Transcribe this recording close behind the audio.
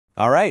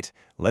All right,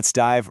 let's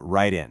dive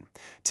right in.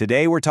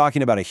 Today, we're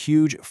talking about a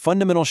huge,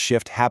 fundamental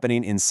shift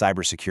happening in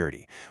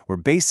cybersecurity. We're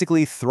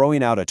basically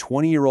throwing out a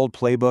 20-year-old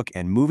playbook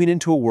and moving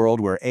into a world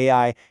where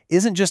AI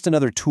isn't just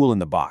another tool in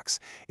the box.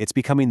 It's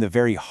becoming the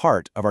very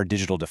heart of our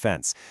digital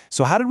defense.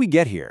 So how did we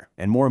get here?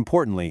 And more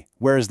importantly,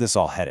 where is this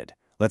all headed?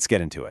 Let's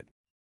get into it.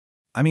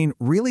 I mean,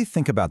 really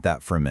think about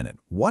that for a minute.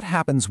 What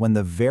happens when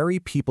the very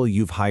people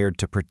you've hired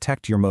to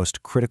protect your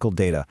most critical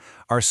data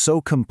are so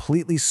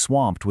completely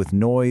swamped with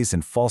noise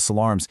and false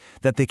alarms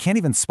that they can't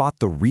even spot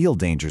the real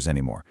dangers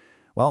anymore?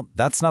 Well,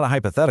 that's not a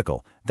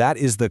hypothetical. That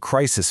is the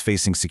crisis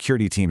facing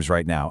security teams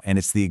right now, and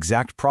it's the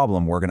exact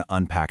problem we're going to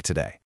unpack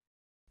today.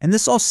 And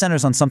this all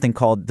centers on something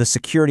called the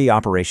Security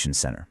Operations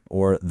Center,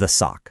 or the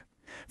SOC.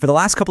 For the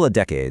last couple of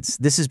decades,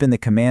 this has been the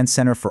command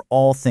center for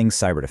all things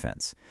cyber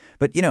defense.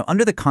 But,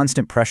 under the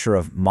constant pressure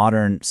of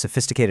modern,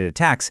 sophisticated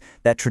attacks,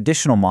 that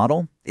traditional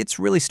model, it's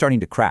really starting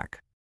to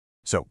crack.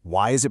 So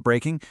why is it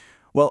breaking?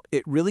 Well,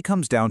 it really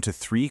comes down to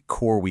three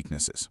core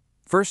weaknesses.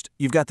 First,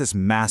 you've got this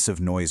massive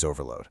noise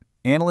overload.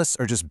 Analysts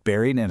are just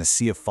buried in a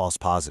sea of false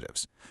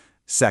positives.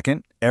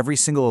 Second, every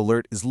single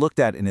alert is looked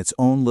at in its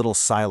own little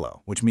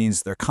silo, which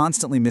means they're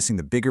constantly missing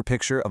the bigger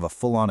picture of a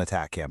full-on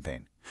attack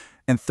campaign.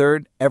 And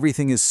third,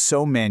 everything is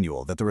so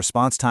manual that the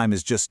response time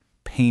is just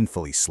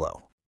painfully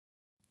slow.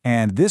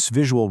 And this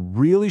visual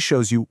really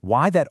shows you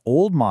why that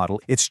old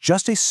model, it's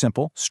just a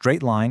simple,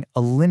 straight line,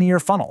 a linear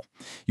funnel.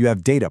 You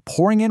have data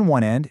pouring in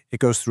one end, it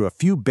goes through a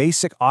few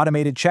basic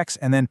automated checks,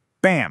 and then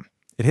bam,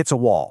 it hits a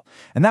wall.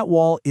 And that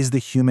wall is the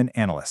human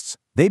analysts.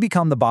 They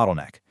become the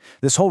bottleneck.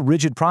 This whole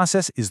rigid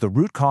process is the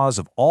root cause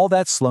of all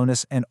that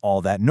slowness and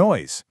all that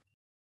noise.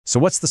 So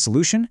what's the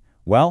solution?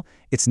 Well,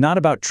 it's not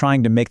about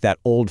trying to make that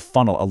old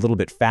funnel a little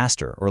bit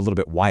faster or a little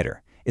bit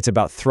wider. It's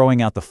about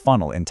throwing out the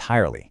funnel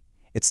entirely.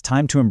 It's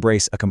time to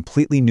embrace a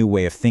completely new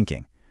way of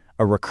thinking,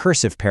 a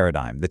recursive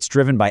paradigm that's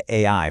driven by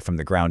AI from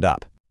the ground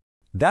up.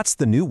 That's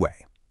the new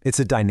way. It's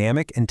a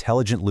dynamic,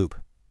 intelligent loop.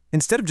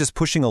 Instead of just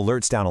pushing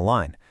alerts down a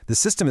line, the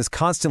system is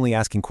constantly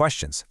asking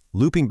questions,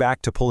 looping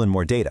back to pull in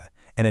more data,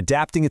 and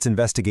adapting its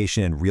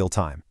investigation in real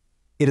time.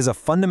 It is a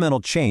fundamental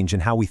change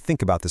in how we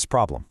think about this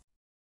problem.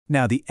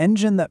 Now, the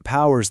engine that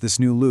powers this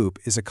new loop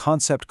is a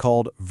concept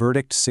called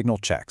verdict signal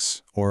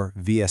checks, or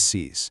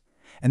VSCs.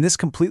 And this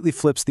completely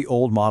flips the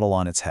old model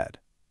on its head.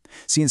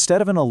 See,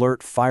 instead of an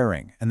alert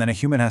firing and then a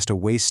human has to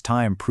waste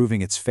time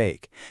proving it's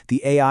fake,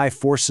 the AI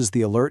forces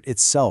the alert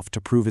itself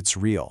to prove it's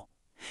real.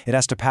 It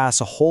has to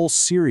pass a whole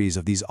series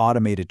of these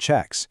automated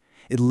checks.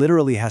 It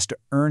literally has to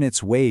earn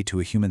its way to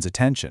a human's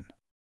attention.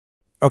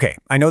 Okay,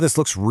 I know this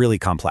looks really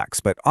complex,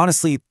 but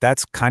honestly,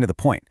 that's kind of the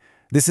point.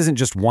 This isn't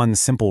just one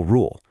simple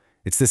rule.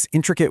 It's this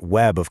intricate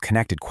web of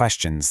connected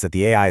questions that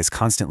the AI is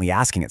constantly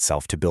asking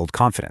itself to build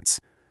confidence.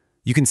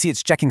 You can see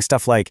it's checking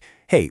stuff like,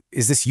 hey,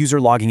 is this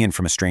user logging in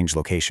from a strange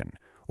location?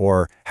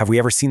 Or have we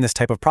ever seen this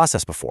type of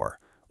process before?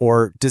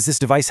 Or does this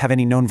device have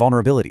any known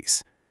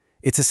vulnerabilities?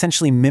 It's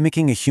essentially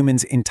mimicking a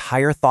human's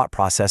entire thought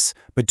process,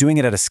 but doing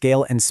it at a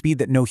scale and speed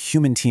that no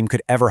human team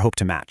could ever hope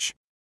to match.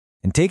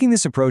 And taking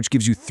this approach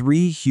gives you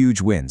three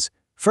huge wins.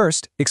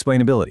 First,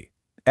 explainability.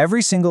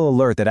 Every single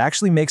alert that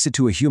actually makes it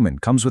to a human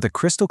comes with a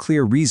crystal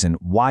clear reason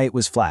why it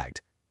was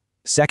flagged.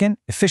 Second,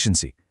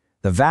 efficiency.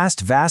 The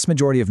vast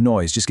majority of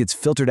noise just gets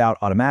filtered out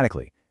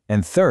automatically.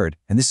 And third,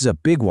 and this is a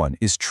big one,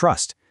 is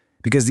trust.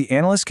 Because the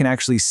analyst can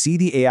actually see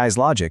the AI's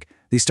logic,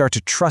 they start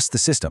to trust the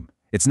system.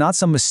 It's not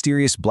some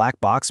mysterious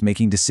black box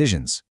making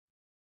decisions.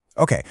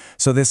 Okay,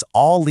 so this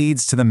all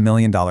leads to the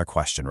million-dollar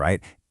question,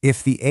 right?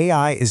 If the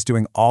AI is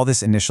doing all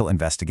this initial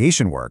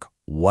investigation work,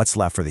 what's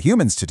left for the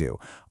humans to do?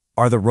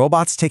 Are the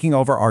robots taking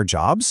over our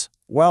jobs?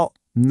 Well,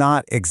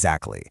 not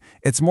exactly.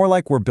 It's more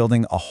like we're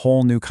building a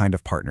whole new kind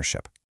of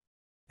partnership.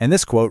 And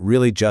this quote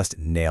really just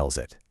nails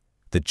it.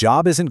 The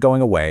job isn't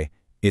going away,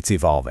 it's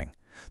evolving.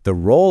 The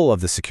role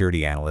of the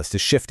security analyst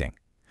is shifting.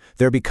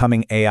 They're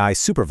becoming AI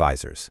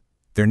supervisors.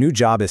 Their new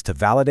job is to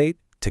validate,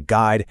 to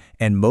guide,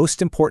 and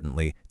most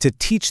importantly, to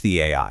teach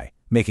the AI,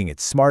 making it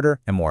smarter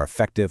and more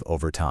effective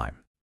over time.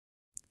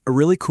 A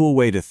really cool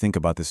way to think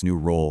about this new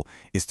role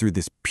is through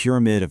this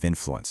pyramid of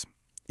influence.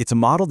 It's a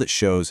model that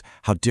shows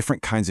how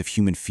different kinds of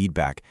human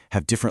feedback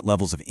have different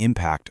levels of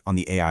impact on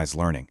the AI's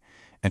learning.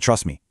 And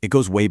trust me, it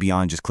goes way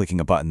beyond just clicking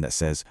a button that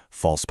says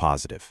false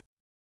positive.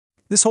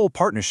 This whole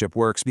partnership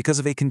works because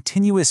of a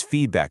continuous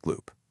feedback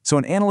loop. So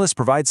an analyst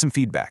provides some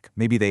feedback.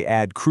 Maybe they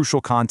add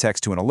crucial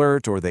context to an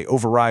alert or they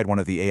override one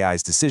of the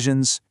AI's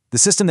decisions. The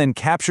system then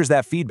captures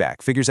that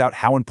feedback, figures out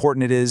how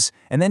important it is,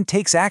 and then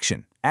takes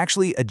action,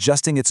 actually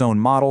adjusting its own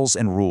models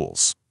and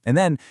rules. And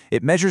then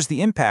it measures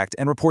the impact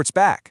and reports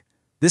back.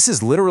 This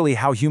is literally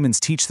how humans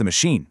teach the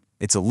machine.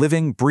 It's a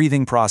living,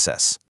 breathing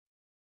process.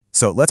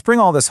 So let's bring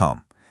all this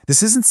home.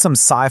 This isn't some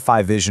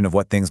sci-fi vision of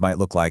what things might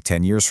look like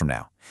 10 years from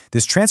now.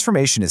 This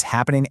transformation is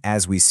happening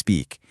as we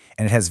speak,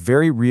 and it has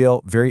very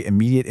real, very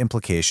immediate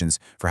implications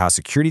for how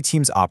security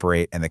teams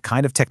operate and the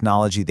kind of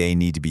technology they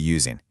need to be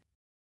using.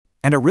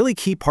 And a really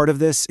key part of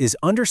this is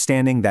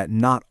understanding that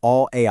not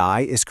all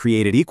AI is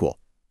created equal.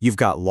 You've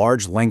got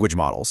large language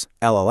models,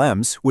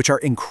 LLMs, which are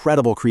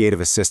incredible creative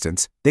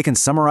assistants. They can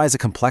summarize a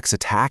complex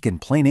attack in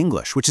plain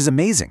English, which is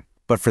amazing.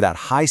 But for that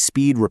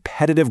high-speed,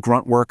 repetitive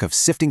grunt work of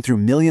sifting through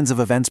millions of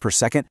events per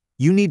second,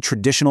 you need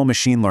traditional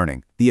machine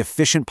learning, the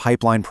efficient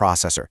pipeline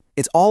processor.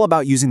 It's all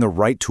about using the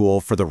right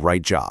tool for the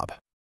right job.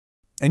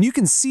 And you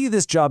can see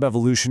this job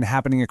evolution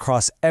happening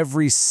across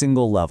every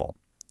single level.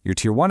 Your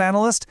Tier 1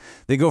 analyst,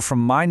 they go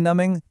from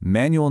mind-numbing,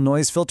 manual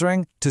noise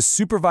filtering to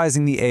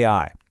supervising the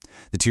AI.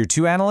 The Tier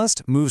 2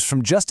 analyst moves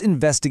from just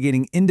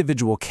investigating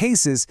individual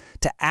cases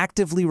to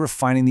actively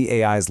refining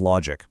the AI's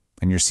logic.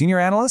 And your senior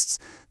analysts,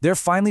 they're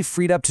finally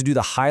freed up to do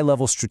the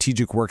high-level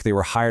strategic work they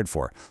were hired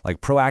for,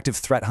 like proactive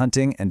threat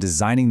hunting and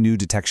designing new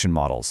detection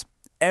models.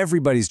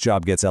 Everybody's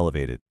job gets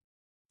elevated.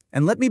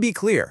 And let me be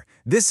clear,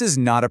 this is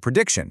not a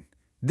prediction.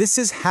 This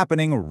is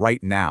happening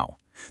right now.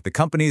 The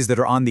companies that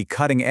are on the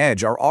cutting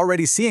edge are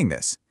already seeing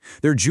this.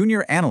 Their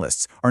junior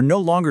analysts are no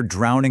longer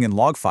drowning in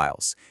log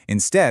files.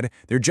 Instead,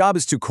 their job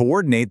is to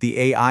coordinate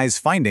the AI's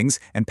findings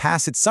and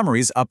pass its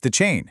summaries up the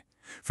chain.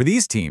 For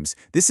these teams,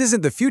 this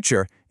isn't the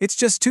future, it's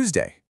just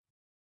Tuesday.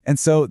 And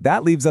so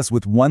that leaves us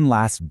with one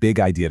last big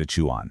idea to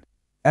chew on.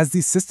 As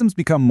these systems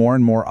become more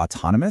and more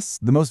autonomous,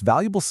 the most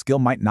valuable skill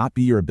might not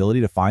be your ability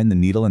to find the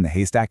needle in the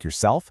haystack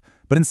yourself,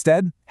 but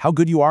instead, how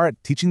good you are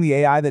at teaching the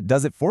AI that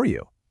does it for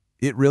you.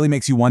 It really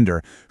makes you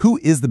wonder, who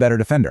is the better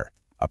defender,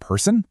 a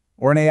person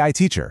or an AI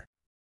teacher?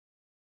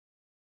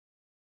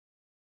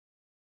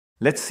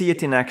 Let's see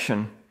it in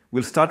action.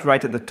 We'll start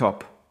right at the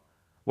top.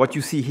 What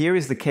you see here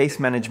is the case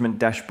management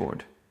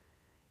dashboard.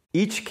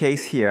 Each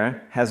case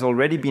here has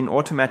already been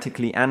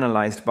automatically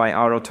analyzed by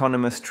our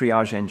autonomous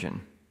triage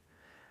engine.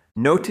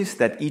 Notice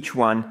that each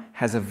one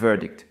has a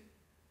verdict: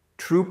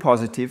 true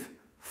positive,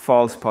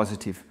 false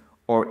positive,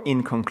 or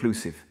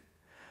inconclusive,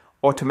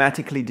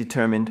 automatically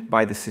determined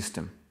by the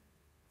system.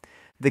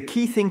 The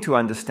key thing to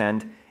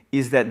understand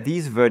is that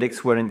these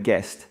verdicts weren't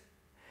guessed.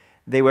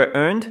 They were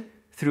earned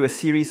through a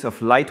series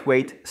of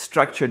lightweight,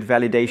 structured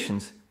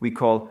validations we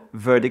call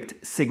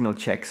verdict signal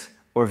checks,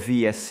 or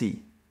VSC.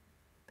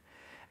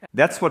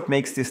 That's what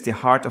makes this the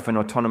heart of an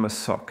autonomous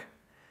SOC,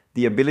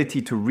 the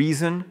ability to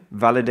reason,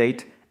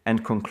 validate,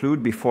 and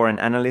conclude before an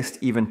analyst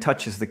even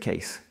touches the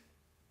case.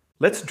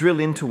 Let's drill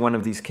into one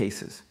of these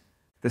cases.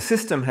 The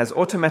system has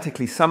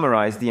automatically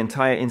summarized the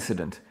entire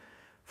incident,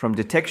 from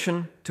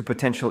detection to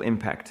potential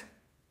impact,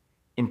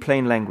 in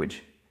plain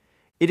language.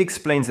 It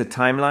explains the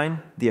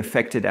timeline, the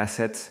affected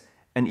assets,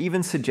 and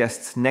even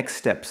suggests next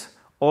steps,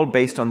 all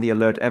based on the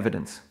alert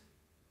evidence.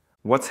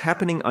 What's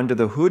happening under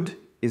the hood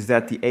is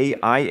that the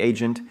AI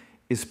agent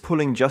is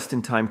pulling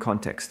just-in-time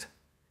context,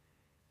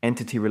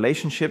 entity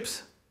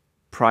relationships,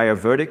 prior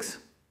verdicts,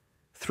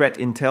 threat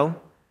intel,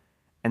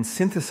 and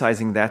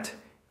synthesizing that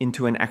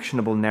into an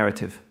actionable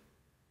narrative.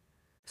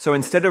 So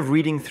instead of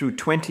reading through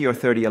 20 or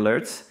 30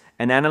 alerts,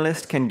 an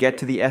analyst can get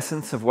to the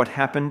essence of what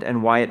happened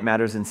and why it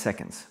matters in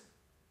seconds.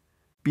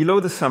 Below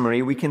the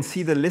summary, we can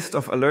see the list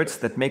of alerts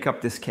that make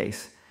up this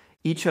case.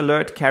 Each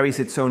alert carries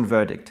its own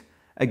verdict,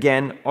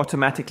 again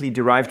automatically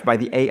derived by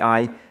the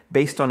AI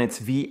based on its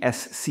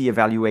VSC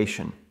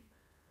evaluation.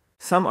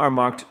 Some are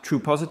marked true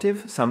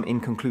positive, some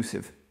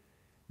inconclusive,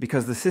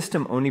 because the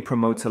system only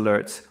promotes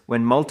alerts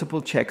when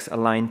multiple checks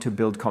align to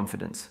build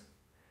confidence.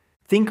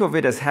 Think of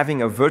it as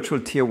having a virtual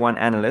Tier 1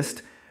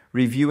 analyst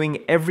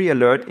reviewing every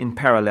alert in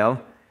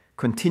parallel,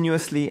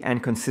 continuously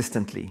and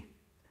consistently.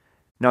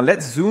 Now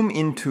let's zoom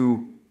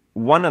into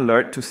one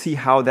alert to see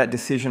how that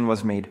decision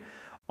was made.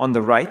 On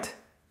the right,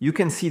 you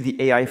can see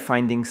the AI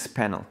findings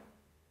panel.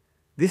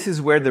 This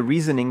is where the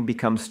reasoning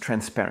becomes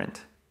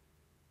transparent.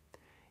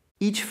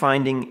 Each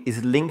finding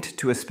is linked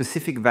to a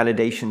specific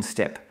validation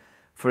step.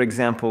 For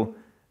example,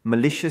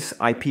 malicious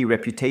IP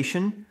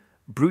reputation,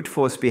 brute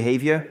force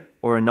behavior,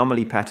 or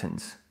anomaly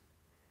patterns.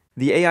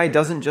 The AI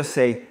doesn't just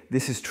say,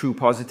 this is true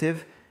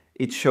positive,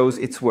 it shows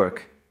its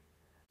work.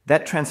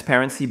 That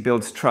transparency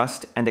builds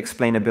trust and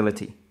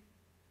explainability.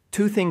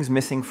 Two things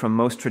missing from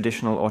most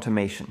traditional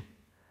automation.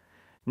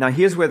 Now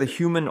here's where the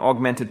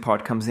human-augmented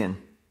part comes in.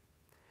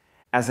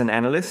 As an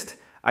analyst,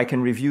 I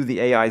can review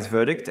the AI's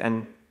verdict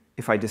and,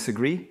 if I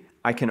disagree,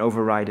 I can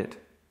override it.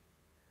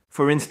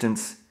 For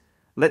instance,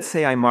 let's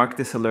say I mark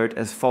this alert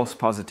as false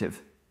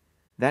positive.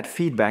 That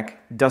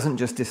feedback doesn't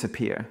just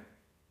disappear.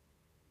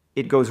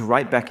 It goes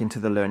right back into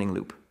the learning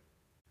loop.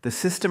 The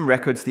system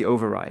records the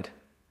override,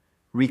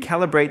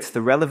 recalibrates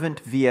the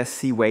relevant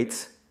VSC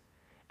weights,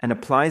 and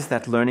applies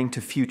that learning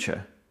to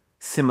future,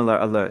 similar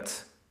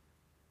alerts.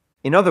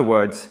 In other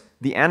words,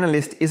 the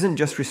analyst isn't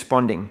just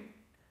responding,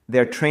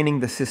 they're training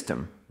the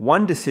system,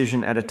 one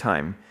decision at a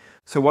time.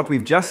 So what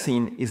we've just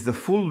seen is the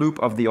full loop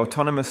of the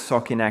autonomous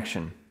SOC in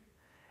action.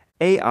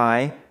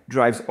 AI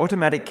drives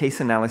automatic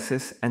case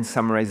analysis and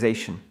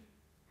summarization.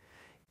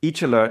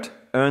 Each alert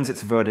earns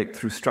its verdict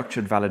through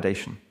structured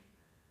validation.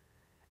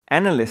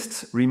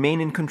 Analysts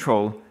remain in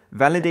control,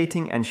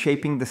 validating and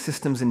shaping the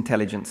system's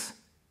intelligence.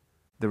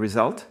 The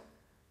result?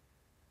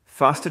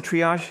 Faster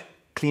triage,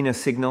 cleaner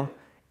signal,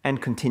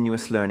 and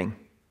continuous learning.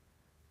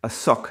 A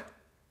SOC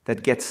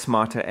that gets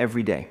smarter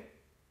every day.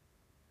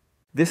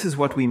 This is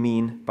what we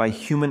mean by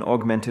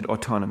human-augmented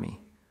autonomy,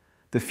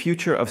 the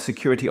future of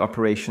security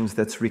operations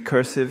that's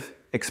recursive,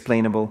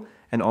 explainable,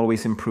 and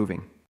always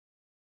improving.